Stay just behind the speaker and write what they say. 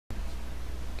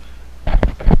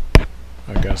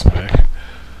I got some back.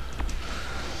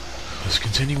 Let's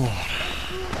continue on.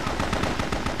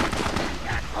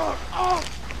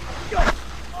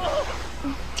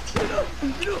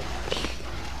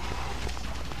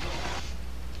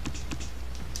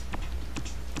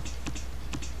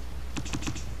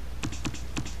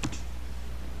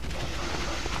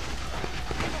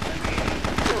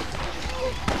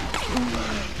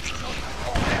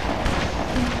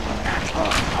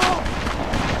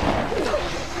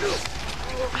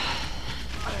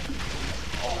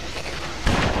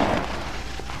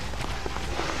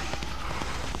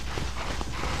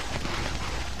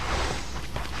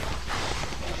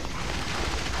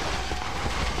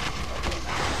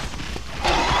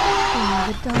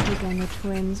 The doppelganger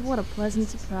twins, what a pleasant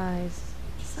surprise.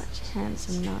 Such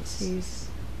handsome Nazis,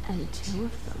 and 2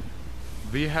 of them.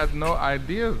 We had no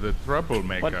idea the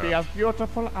troublemaker. But be as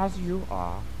beautiful as you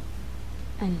are.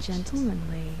 And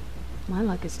gentlemanly. My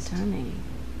luck is turning.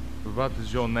 What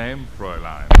is your name,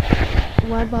 Fräulein?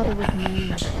 Why bother with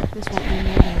me? This won't be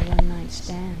more than a one-night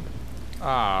stand.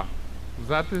 Ah,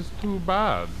 that is too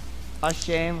bad. A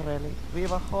shame, really. We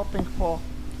were hoping for...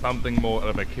 Something more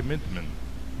of a commitment.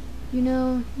 You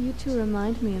know, you 2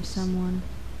 remind me of someone.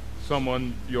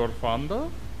 Someone you're fond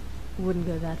of? Wouldn't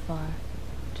go that far.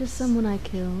 Just someone I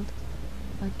killed.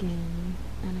 Again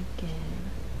and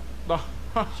again.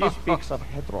 She speaks of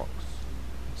Hedrox.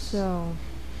 So,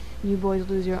 you boys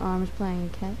lose your arms playing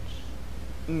catch?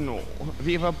 No,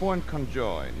 we were born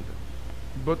conjoined.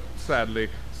 But sadly,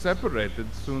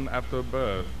 separated soon after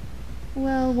birth.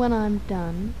 Well, when I'm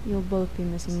done, you'll both be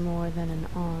missing more than an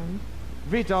arm.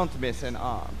 We don't miss an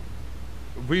arm.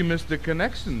 We missed the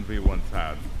connection we once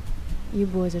had. You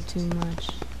boys are too much.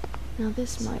 Now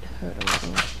this might hurt a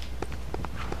little.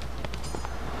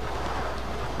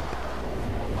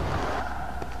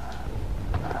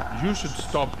 You should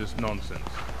stop this nonsense.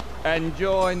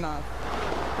 Enjoy now.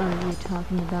 Are you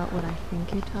talking about what I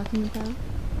think you're talking about?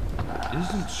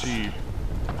 Isn't she?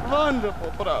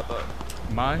 Wonderful, brother.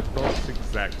 My thoughts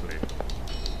exactly.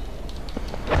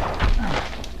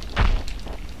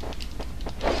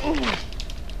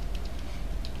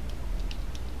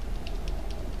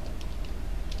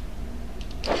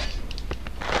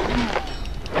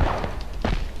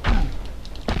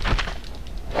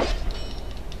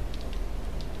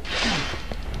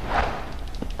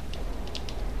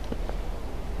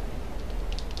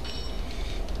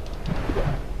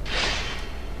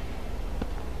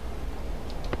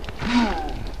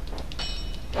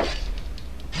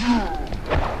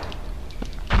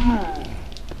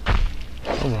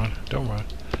 Don't run. Don't run.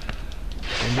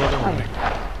 Don't bother running.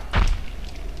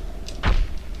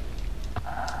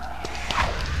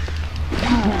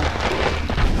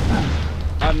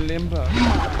 Unlimber.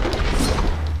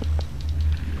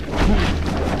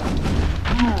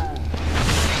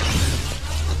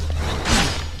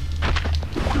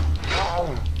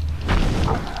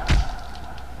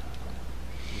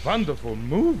 Wonderful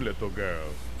move, little girl.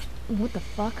 What the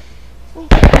fuck? Oh,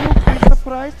 don't be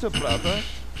surprised, brother.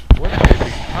 What a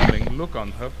becoming look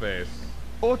on her face.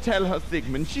 Oh, tell her,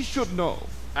 Sigmund, she should know.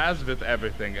 As with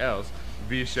everything else,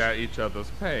 we share each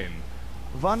other's pain.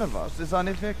 One of us is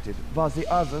unaffected, while the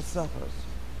other suffers.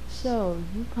 So,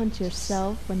 you punch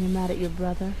yourself when you're mad at your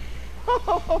brother?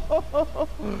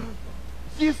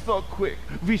 She's so quick.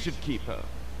 We should keep her.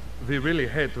 We really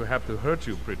hate to have to hurt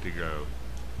you, pretty girl.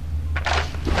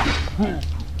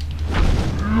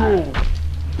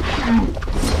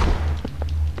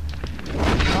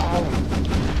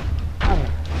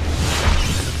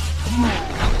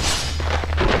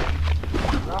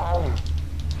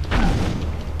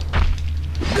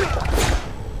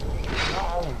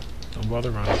 Don't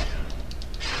bother running.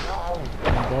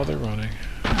 Don't bother running.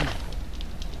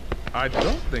 I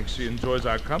don't think she enjoys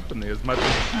our company as much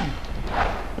as...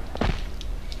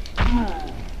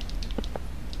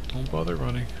 Don't bother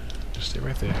running. Just stay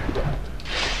right there.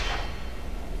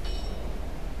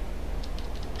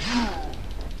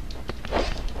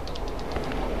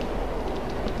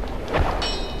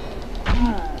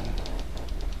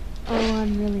 Oh,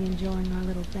 I'm really enjoying our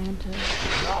little banter.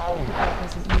 But that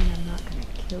doesn't mean I'm not gonna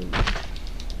kill you.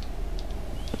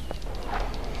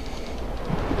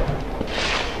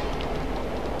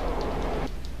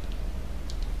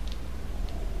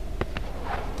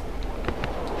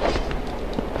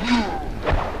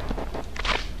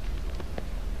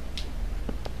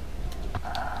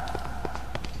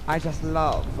 I just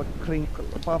love the crinkle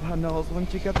above her nose when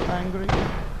she gets angry.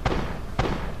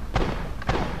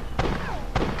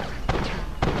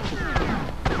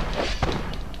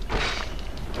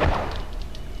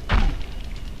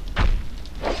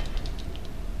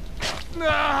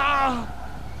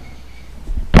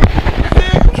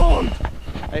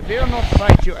 I will not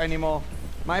fight you anymore.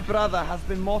 My brother has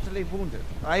been mortally wounded.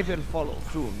 I will follow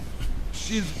soon.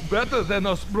 She's better than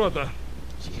us, brother.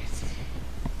 Yes,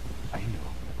 I know.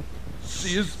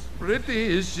 She is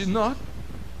pretty, is she not?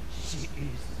 She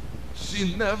is.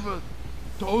 She never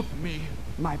told me.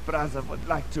 My brother would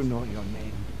like to know your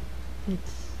name.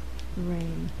 It's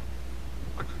Rain.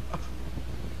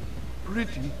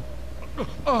 Pretty.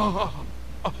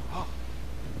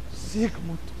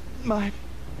 Sigmund, my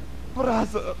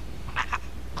brother.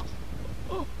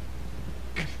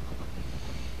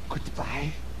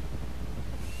 Goodbye.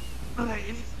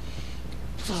 Rain.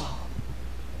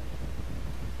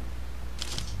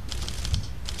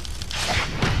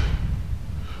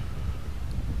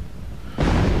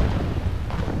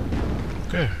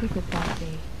 Okay. Who could that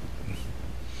be?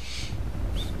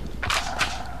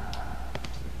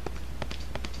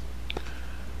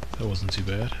 That wasn't too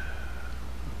bad.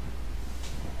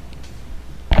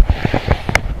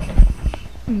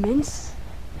 Mince?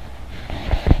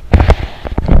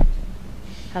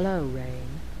 Hello, Rain.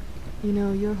 You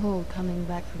know, your whole coming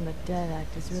back from the dead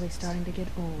act is really starting to get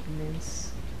old,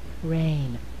 Mince.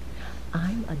 Rain,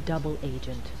 I'm a double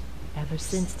agent ever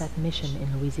since that mission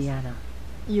in Louisiana.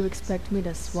 You expect me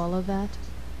to swallow that?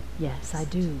 Yes, I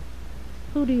do.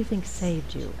 Who do you think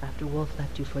saved you after Wolf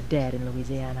left you for dead in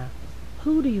Louisiana?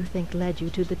 Who do you think led you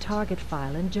to the target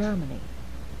file in Germany?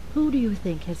 Who do you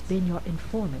think has been your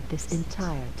informant this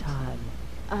entire time?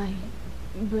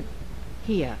 But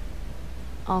Here,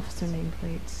 officer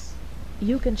nameplates.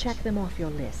 you can check them off your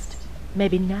list.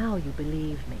 Maybe now you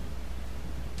believe me.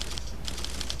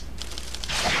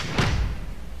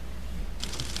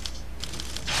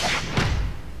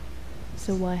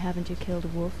 So why haven't you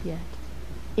killed Wolf yet?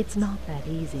 It's not that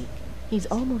easy. He's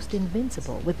almost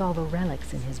invincible with all the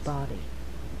relics in his body.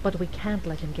 But we can't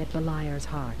let him get Beliar's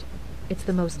heart. It's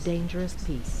the most dangerous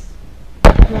piece.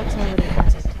 Rex already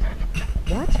has it.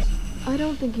 What? I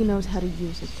don't think he knows how to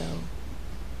use it, though.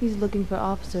 He's looking for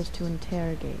officers to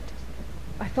interrogate.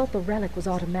 I thought the relic was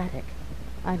automatic.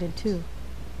 I did too,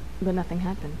 but nothing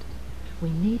happened. We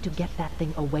need to get that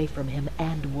thing away from him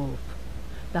and Wolf.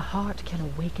 The heart can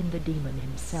awaken the demon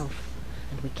himself,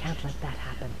 and we can't let that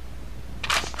happen.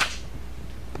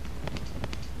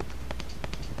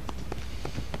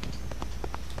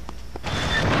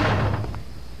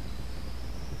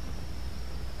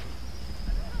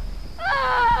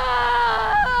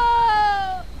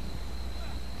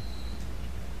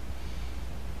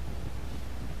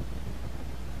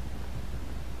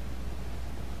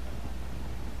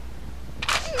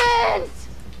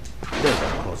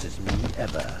 Never causes me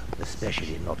ever,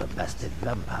 especially not a bastard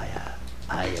vampire.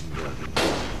 I am Jurgen,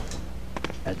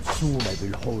 and soon I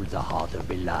will hold the heart of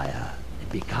Beliar and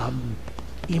become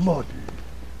immortal.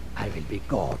 I will be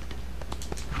God.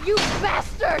 You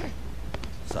bastard!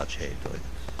 Such hatred,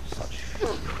 such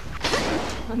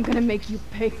I'm gonna make you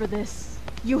pay for this.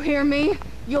 You hear me?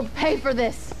 You'll pay for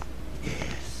this!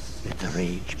 yes. Let the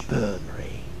rage burn,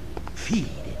 Rain. Feed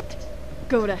it.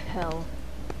 Go to hell.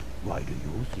 Why do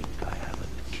you think I haven't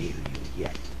killed you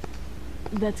yet?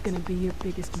 That's gonna be your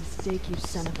biggest mistake, you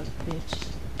son of a bitch.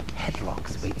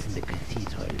 Headlocks waits in the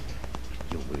cathedral.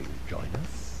 You will join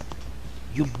us?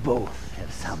 You both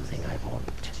have something I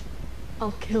want.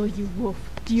 I'll kill you, Wolf.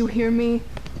 Do you hear me?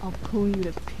 I'll pull you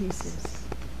to pieces.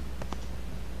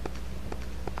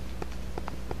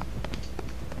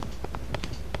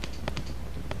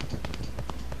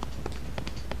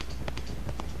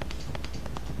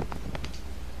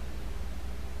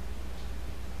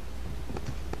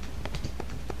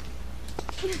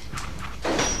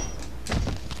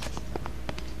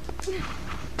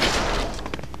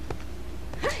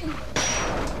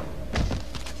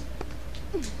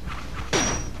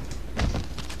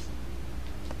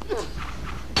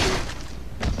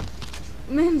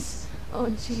 Mince! Oh,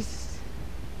 Jesus.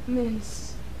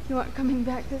 Mince, you aren't coming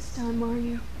back this time, are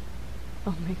you?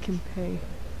 I'll make him pay.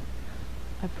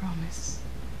 I promise.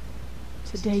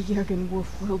 Today, Jurgen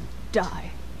Wolf will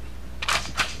die.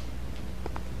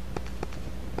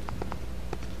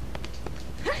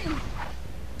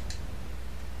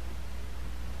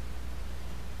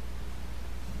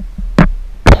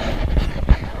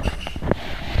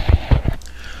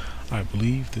 I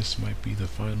believe this might be the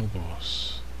final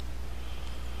boss.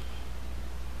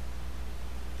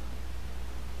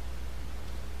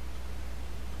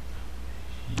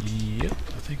 Yep,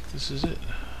 I think this is it.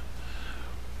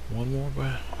 One more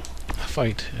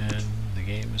fight and the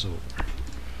game is over.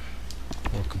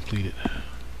 Or completed.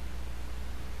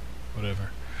 Whatever.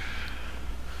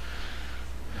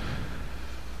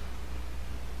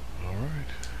 Alright.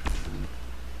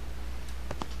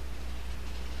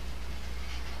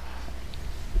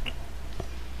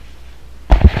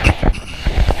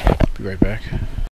 Be right back.